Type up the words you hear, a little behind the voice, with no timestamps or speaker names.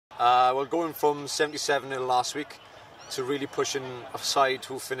Well, going from 77-0 last week to really pushing a side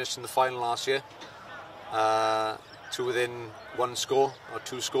who finished in the final last year to within one score or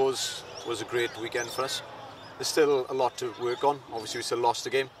two scores was a great weekend for us. There's still a lot to work on. Obviously, we still lost the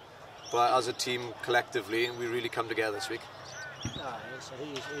game, but as a team collectively, we really come together this week. So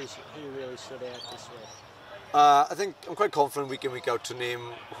who really stood out this week? I think I'm quite confident week in, week out to name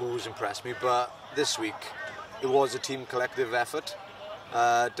who's impressed me, but this week it was a team collective effort.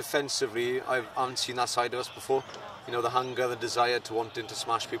 Defensively, I haven't seen that side of us before. You know, the hunger, the desire to wanting to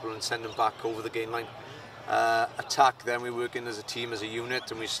smash people and send them back over the gain line. Attack, then we work in as a team, as a unit,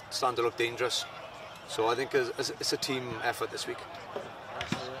 and we stand to look dangerous. So I think it's a team effort this week.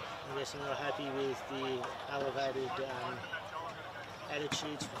 I'm guessing you're happy with the elevated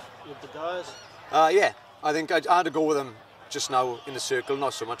attitudes with the guys? Yeah, I think I had to go with them just now in the circle,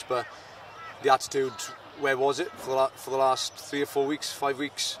 not so much, but the attitude, where was it for the last 3 or 4 weeks, 5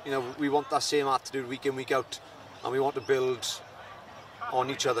 weeks? You know, we want that same attitude week in, week out, and we want to build on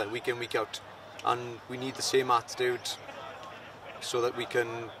each other week in, week out, and we need the same attitude so that we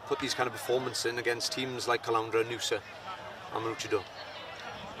can put these kind of performances in against teams like Caloundra, Noosa and Maroochydore.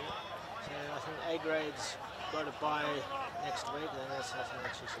 So I think A grade's got a bye next week, then that's something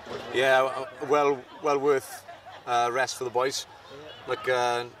that you should do. Yeah, well worth rest for the boys. Yeah. Like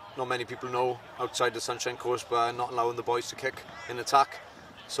not many people know outside the Sunshine Coast, but not allowing the boys to kick in attack.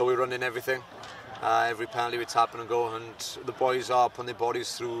 So we run in everything, every penalty we tap and go, and the boys are putting their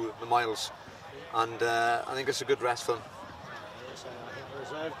bodies through the miles, and I think it's a good rest for them. Yeah, so I think the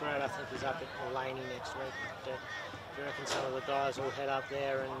reserve grade, I think, is up at Laney next week. Do you reckon some of the guys will head up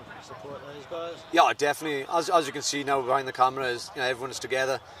there and support those guys? Yeah, definitely. As you can see now behind the camera, everyone is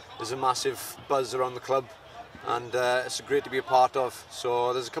together. There's a massive buzz around the club, and it's great to be a part of.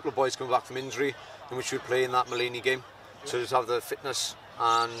 So there's a couple of boys coming back from injury in which we play in that Mullaney game. So just have the fitness,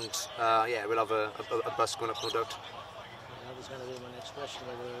 and yeah, we'll have a bus going up, no doubt. That was going to be my next question,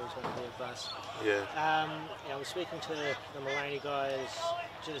 whether there was going to be a bus. Yeah. I was speaking to the Mullaney guys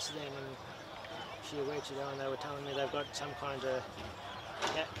just then a few weeks ago, and they were telling me they've got some kind of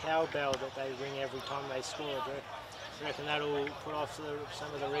cowbell that they ring every time they score. Do you reckon that'll put off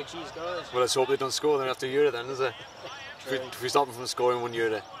some of the Reggie's guys? Well, let's hope they don't score then after a year then, is it? If we stop them from scoring 1 year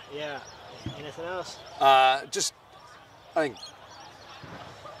there. Yeah. Anything else? I think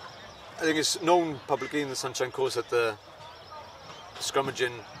it's known publicly in the Sunshine Coast that the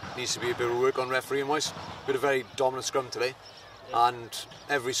scrummaging needs to be a bit of work on refereeing wise. We had a very dominant scrum today, and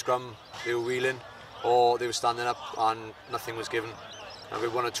every scrum they were wheeling or they were standing up and nothing was given. And we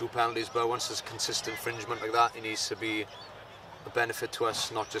had 1 or 2 penalties, but once there's consistent infringement like that, it needs to be a benefit to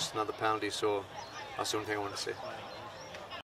us, not just another penalty. So that's the only thing I want to say.